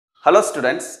Hello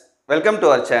students, welcome to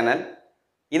our channel.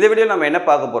 In this video, we will see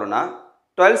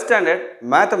 12th standard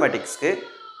mathematics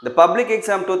the public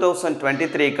exam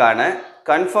 2023 கான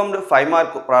confirmed 5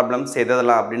 mark problems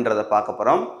எதெல்லாம் அப்படின்றத பார்க்க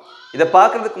போறோம். இத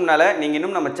பார்க்கிறதுக்கு முன்னால நீங்க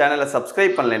இன்னும் நம்ம சேனலை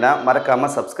subscribe பண்ணலைனா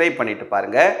மறக்காம subscribe பண்ணிட்டு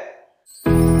பாருங்க.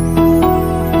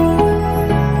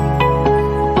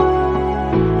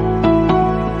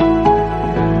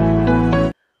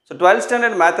 So 12th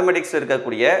standard mathematics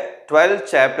இருக்கக்கூடிய 12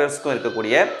 chaptersக்கும்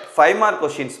இருக்கக்கூடிய 5 mark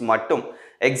questions மட்டும்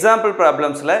example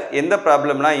problemsல எந்த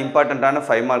problemலாம் இம்பார்ட்டன்ட்டான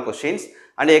 5 mark questions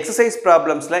and exercise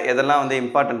problemsல எதெல்லாம் வந்து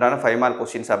இம்பார்ட்டன்ட்டான 5 mark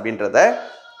questions அப்படின்றத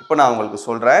இப்போ நான் உங்களுக்கு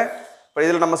சொல்றேன். இப்போ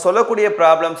இதில் நம்ம சொல்லக்கூடிய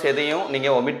ப்ராப்ளம்ஸ் எதையும்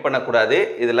நீங்கள் ஒமிட் பண்ணக்கூடாது.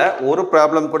 இதில் ஒரு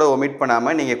ப்ராப்ளம் கூட ஒமிட்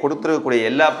பண்ணாமல் நீங்கள்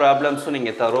கொடுத்துருக்கக்கூடிய எல்லா ப்ராப்ளம்ஸும்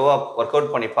நீங்கள் தரோவாக ஒர்க்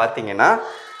அவுட் பண்ணி பார்த்தீங்கன்னா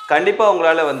கண்டிப்பாக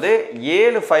உங்களால் வந்து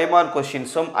 7 5 மார்க்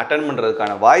கொஸ்டின்ஸும் அட்டன்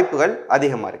பண்ணுறதுக்கான வாய்ப்புகள்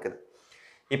அதிகமாக இருக்குது.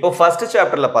 இப்போ ஃபஸ்ட்டு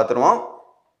சாப்டரில் பார்த்துருவோம்.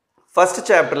 ஃபஸ்ட்டு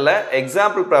சாப்டரில்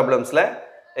எக்ஸாம்பிள் ப்ராப்ளம்ஸில்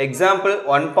எக்ஸாம்பிள்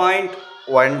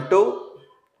 1.12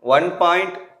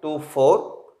 1.24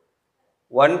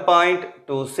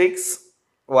 1.26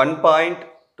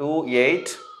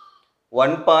 1.28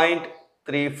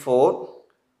 1.34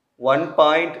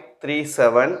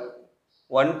 1.37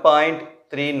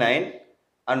 1.39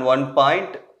 and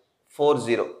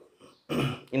 1.40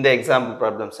 இந்த எக்ஸாம்பிள்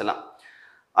ப்ராப்ளம்ஸ் எல்லாம்.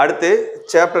 அடுத்து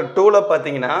சாப்டர் 2ல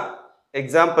பார்த்தீங்கன்னா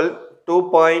example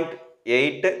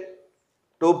 2.8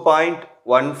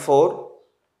 2.14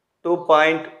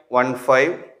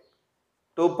 2.15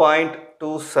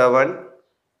 2.27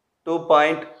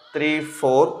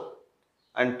 2.34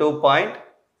 and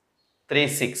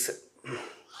 2.36.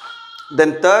 Then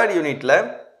third unitல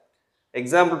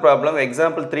example problem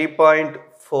example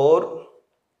 3.4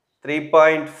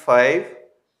 3.5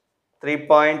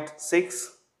 3.6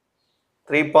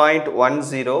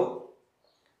 3.10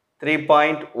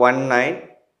 3.19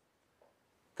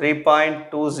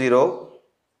 3.20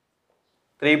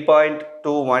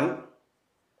 3.21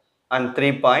 and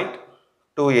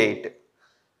 3.28.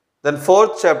 Then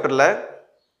fourth chapter la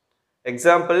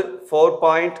example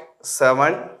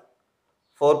 4.7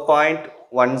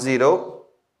 4.10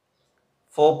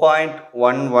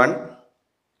 4.11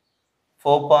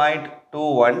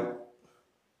 4.21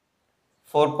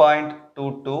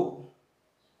 4.22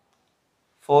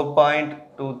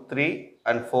 4.23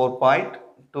 and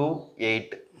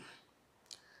 4.28.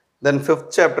 Then fifth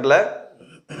chapter la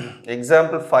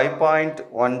example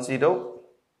 5.10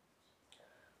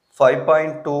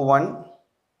 5.21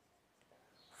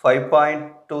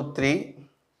 5.23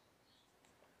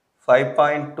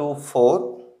 5.24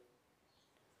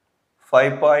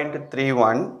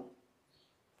 5.31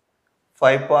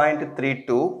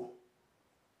 5.32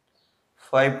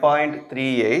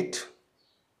 5.38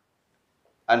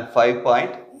 and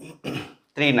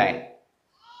 5.39.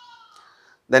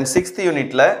 Then sixth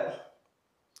unit la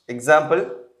example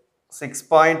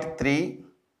 6.3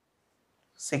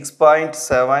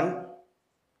 6.7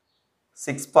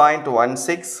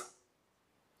 6.16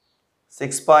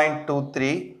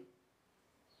 6.23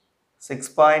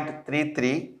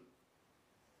 6.33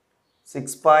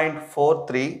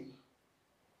 6.43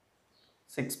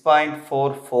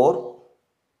 6.44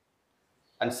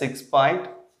 and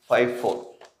 6.54.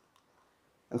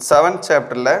 And seventh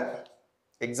chapter la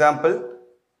example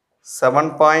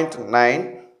 7.9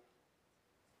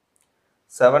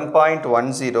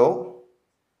 7.10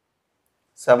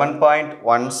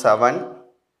 7.17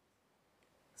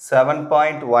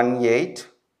 7.18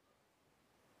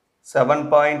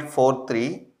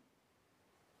 7.43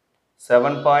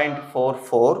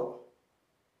 7.44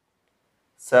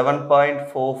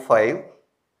 7.45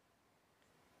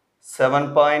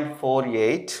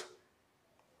 7.48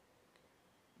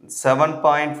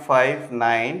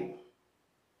 7.59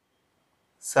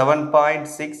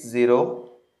 7.60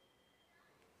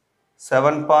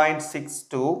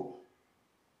 7.62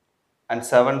 and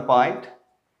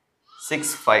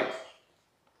 7.65.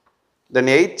 Then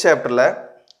 8th chapter la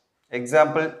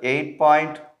example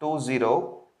 8.20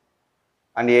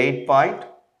 and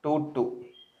 8.22.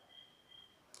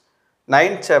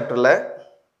 9th chapter la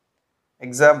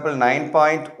example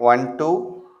 9.12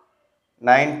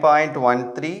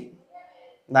 9.13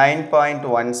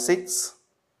 9.16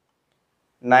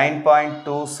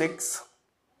 9.26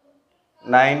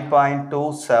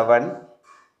 9.27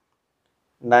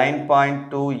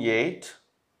 9.28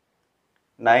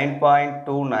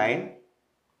 9.29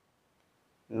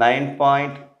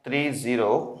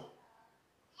 9.30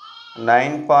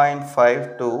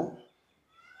 9.52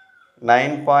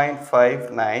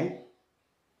 9.59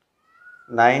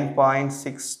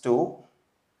 9.62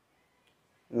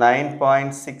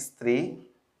 9.63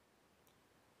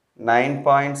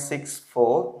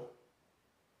 9.64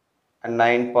 and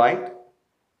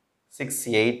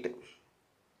 9.68.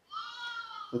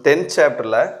 10th chapter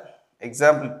la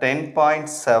example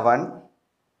 10.7,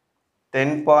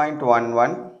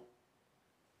 10.11,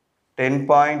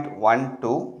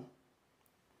 10.12,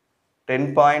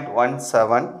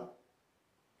 10.17,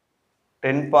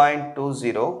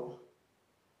 10.20,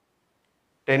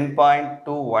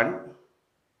 10.21,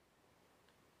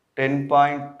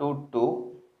 10.22,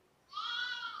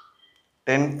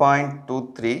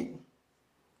 10.23,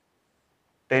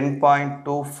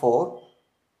 10.24,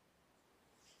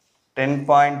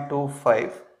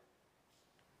 10.25,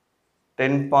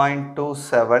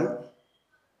 10.27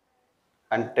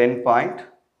 and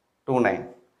 10.29.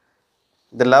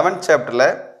 The 11th chapter la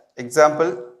example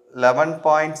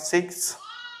 11.6,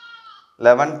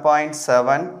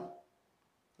 11.7,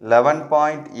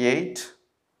 11.8,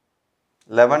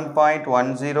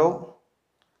 11.10,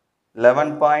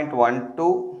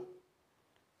 11.12,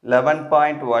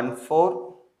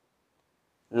 11.14,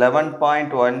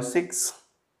 11.16,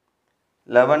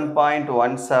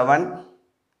 11.17,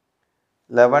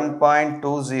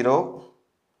 11.20,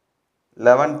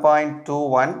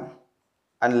 11.21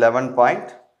 and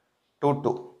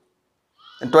 11.22.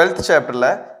 In 12th chapter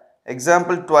la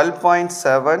example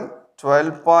 12.7,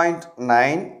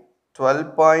 12.9,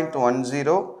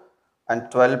 12.10 and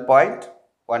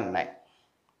 12.19.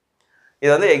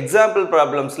 இது வந்து example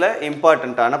ப்ராப்ளம்ஸில்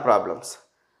இம்பார்ட்டண்ட்டான problems.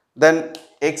 தென்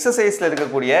எக்ஸசைஸில்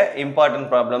இருக்கக்கூடிய important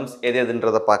problems எது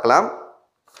எதுன்றதை பார்க்கலாம்.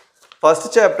 First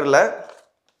சாப்டரில்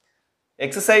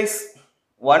exercise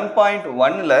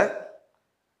 1.1ல்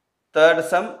 3rd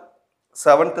sum,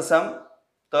 7th sum,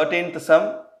 13th sum,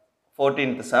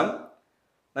 14th sum.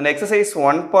 Then exercise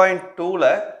 1.2ல்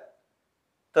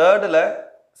 3rd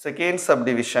second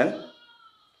subdivision.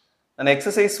 Then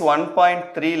exercise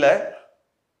 1.3ல்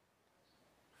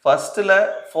first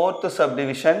 4th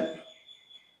subdivision.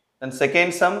 Then second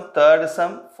sum, 3rd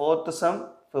sum, 4th sum,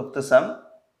 5th sum.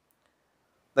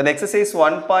 Then exercise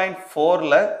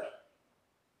 1.4ல்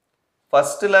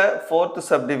first 4th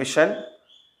subdivision.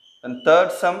 Then 3rd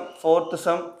sum, 4th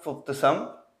sum, 5th sum.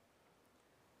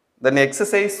 Then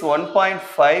exercise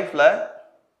 1.5ல்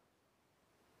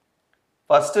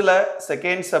first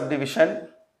second subdivision,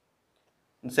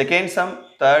 second sum,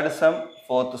 3rd sum,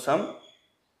 4th sum.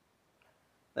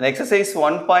 Then exercise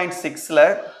 1.6ல்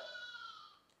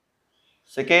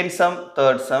second sum,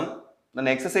 3rd sum. Then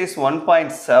exercise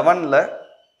 1.7ல்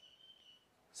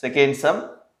second sum,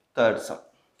 3rd sum.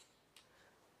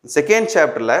 Second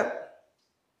chapterல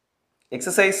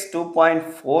exercise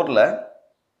 2.4ல்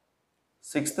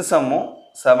 6th sum,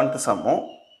 7th sum.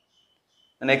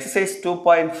 Then exercise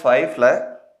 2.5ல்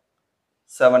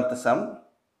 7th sum.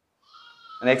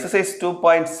 Then exercise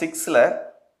 2.6ல்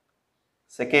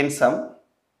second sum.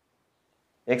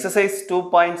 Exercise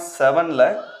 2.7ல்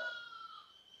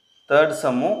 3rd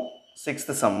sum, 6th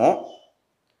sum.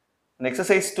 Then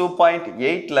exercise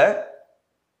 2.8ல்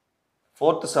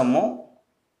 4th sum,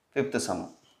 5th sum.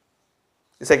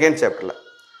 Second chapterல.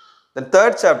 Then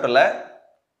third chapterல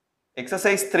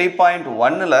exercise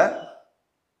 3.1ல்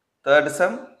 3rd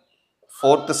sum,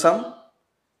 4th sum,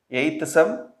 8th sum,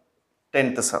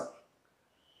 10th sum.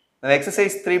 Then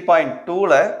exercise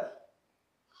 3.2ல்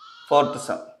 4th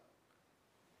sum.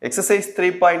 Exercise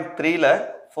 3.3ல்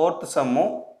 4th sum,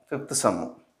 5th sum.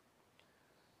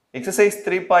 Exercise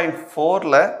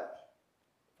 3.4ல்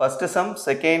first sum,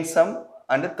 second sum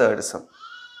and third sum.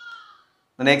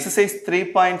 Then exercise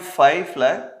 3.5ல்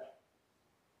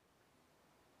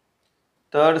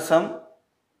 3rd sum,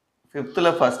 5th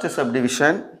first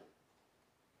subdivision,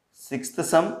 6th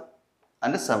sum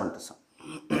and 7th sum.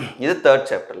 This is 3rd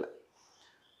chapter.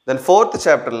 Then 4th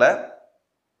chapter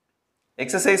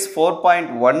exercise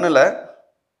 4.1ல்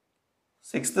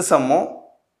 6th sum,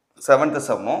 7th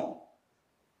sum.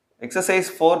 Exercise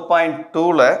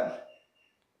 4.2ல்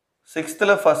 6th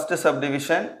first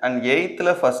subdivision and 8th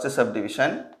first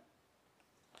subdivision.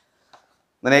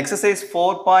 Then exercise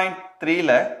 4.3ல்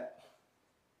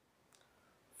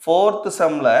 4th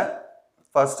sumல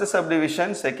first subdivision,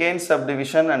 second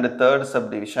subdivision and third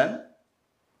subdivision.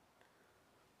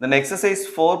 Then exercise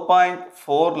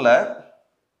 4.4ல்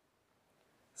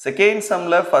second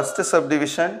sumல first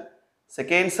subdivision,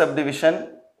 second subdivision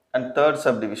and third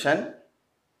subdivision.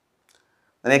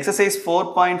 Then exercise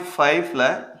 4.5ல்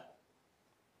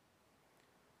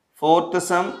 4th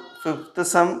sum, 5th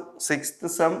sum, 6th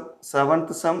sum,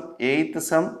 7th sum, 8th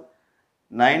sum,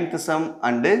 9th sum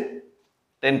and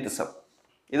 10th sum.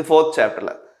 This is 4th chapter.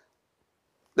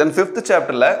 Then 5th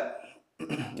chapter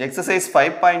exercise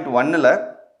 5.1ல்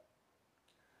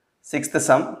 6th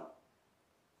sum,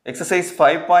 exercise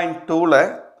 5.2ல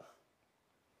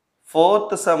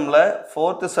 4th sumல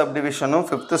 4th subdivisionம்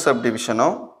 5th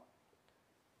subdivisionம்,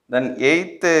 then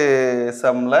 8th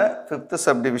sumல 5th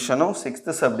subdivisionம் 6th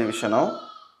subdivisionம்,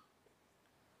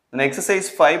 then exercise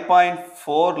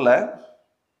 5.4ல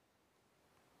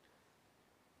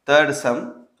 3rd sum,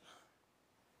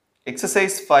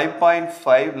 exercise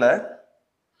 5.5ல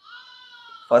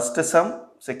first sum,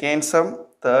 second sum,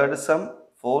 third sum,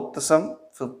 fourth sum,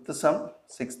 fifth sum,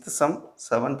 sixth sum,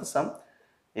 seventh sum,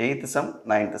 eighth sum,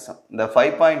 ninth sum. இந்த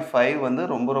 5.5 வந்து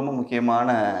ரொம்ப ரொம்ப முக்கியமான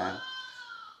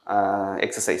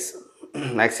exercise.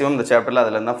 Maximum இந்த சாப்டரில்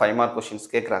அதில் இருந்தால் 5 mark questions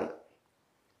கேட்குறாங்க.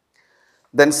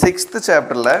 தென் 6th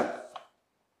சாப்டரில்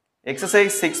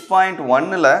exercise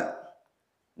 6.1ல்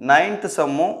 9th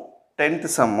சம்மும் 10th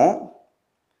சம்மும்,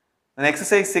 then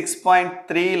exercise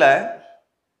 6.3ல்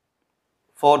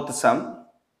 4th sum,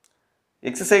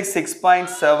 exercise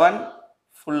 6.7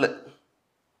 full,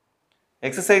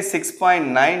 exercise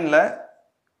 6.9ல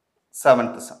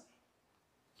 7th sum.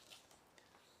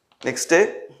 Next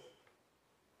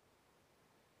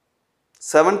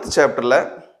 7th chapterல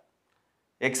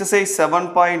exercise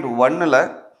 7.1ல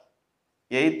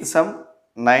 8th sum,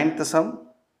 9th sum,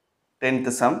 10th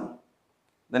sum,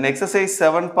 then exercise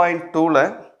 7.2ல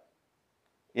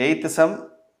 8th sum,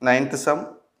 9th sum,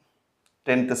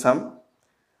 10th sum,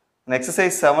 and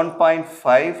exercise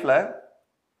 7.5ல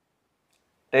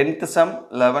 10th sum,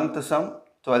 11th sum,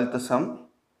 12th sum,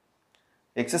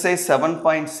 exercise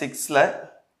 7.6ல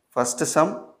first sum,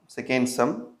 second sum,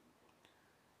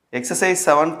 exercise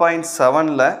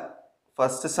 7.7ல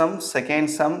first sum, second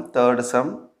sum, third sum,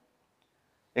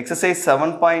 exercise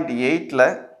 7.8ல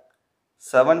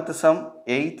 7th sum,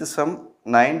 8th sum,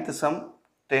 9th sum,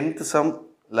 10th sum,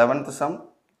 11th sum,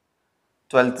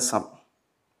 12th sum.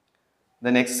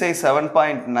 Then exercise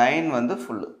 7.9 வந்து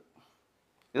full.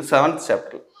 இது 7th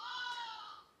chapter.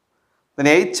 Then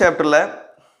 8th chapterல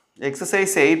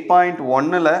exercise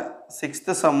 8.1ல 6th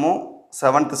sumமும்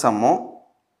 7th sumமும்,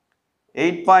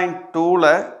 8.2ல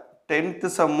 10th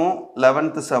sumமும்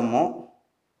 11th sumமும்,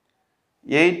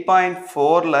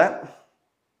 8.4ல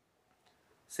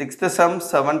 6th sum,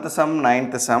 7th sum,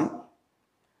 9th sum,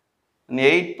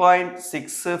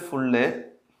 8.6 full.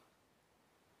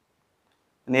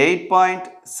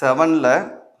 8.7ல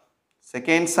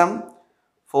second sum,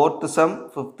 4th sum,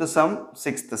 5th sum,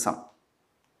 6th sum.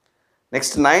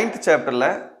 Next 9th chapterல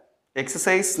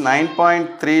exercise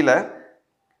 9.3ல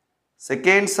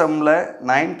second sumல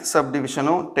 9th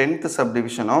subdivisionம் 10th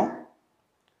subdivisionம்,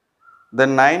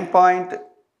 then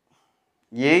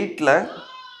 9.8ல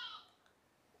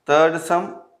third sum,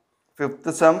 5th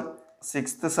sum,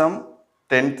 6th sum,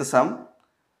 10th sum,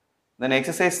 then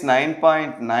exercise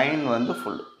 9.9 வந்து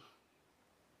full.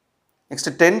 Next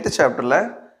 10th chapterல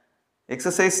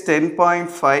exercise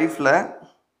 10.5ல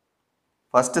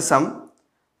first sum,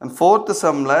 and 4th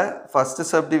sumல first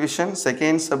subdivision,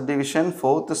 second subdivision,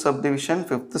 4th subdivision,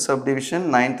 5th subdivision,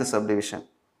 9th subdivision.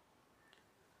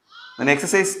 Then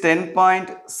exercise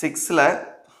 10.6ல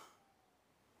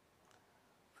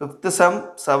 5th sum,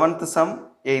 7th sum,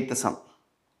 8th sum.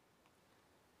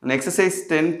 Then exercise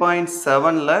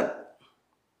 10.7ல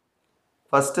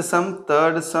first sum,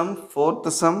 third sum, fourth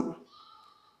sum,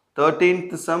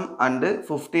 13th sum and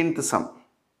 15th sum.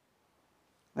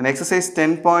 Then exercise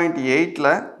 10.8ல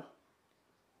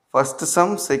first sum,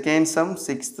 second sum,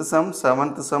 sixth sum,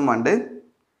 seventh sum and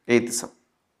 8th sum.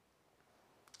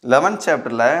 11th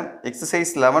chapterல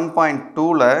exercise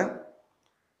 11.2ல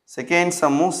second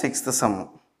sumமும் 6th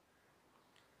sumமும்,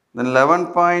 then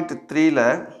 11.3ல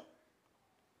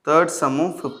third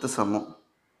sumமும் 5th sumமும்,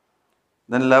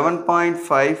 then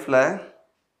 11.5ல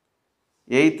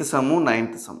 8th sumமும்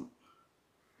 9th sumமும்.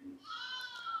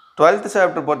 12th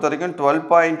chapter பொறுத்த வரைக்கும்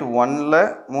 12.1ல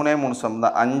 3 sum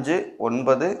தான், 5,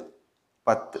 9,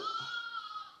 10.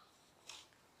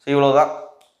 So இவ்வளோதான்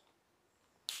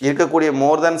இருக்கக்கூடிய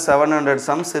மோர் தென் 700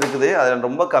 sums இருக்குது. அதில்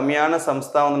ரொம்ப கம்மியான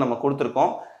sums தான் வந்து நம்ம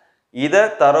கொடுத்துருக்கோம். இதை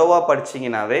தரோவாக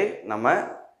படிச்சிங்கனாவே நம்ம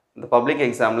இந்த பப்ளிக்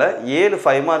எக்ஸாமில் 7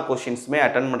 5 மார்க் கொஷின்ஸுமே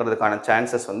அட்டன் பண்ணுறதுக்கான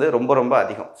சான்சஸ் வந்து ரொம்ப ரொம்ப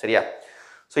அதிகம். சரியா?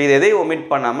 ஸோ இது எதையும் ஒமிட்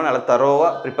பண்ணாமல் நல்லா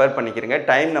தரோவாக ப்ரிப்பேர் பண்ணிக்கிறீங்க.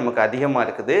 டைம் நமக்கு அதிகமாக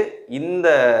இருக்குது. இந்த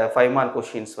 5 மார்க்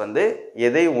கொஷின்ஸ் வந்து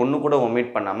எதையும் ஒன்று கூட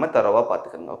ஒமிட் பண்ணாமல் தரோவாக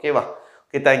பார்த்துக்கோங்க. ஓகேவா?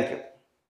 Okay, thank you.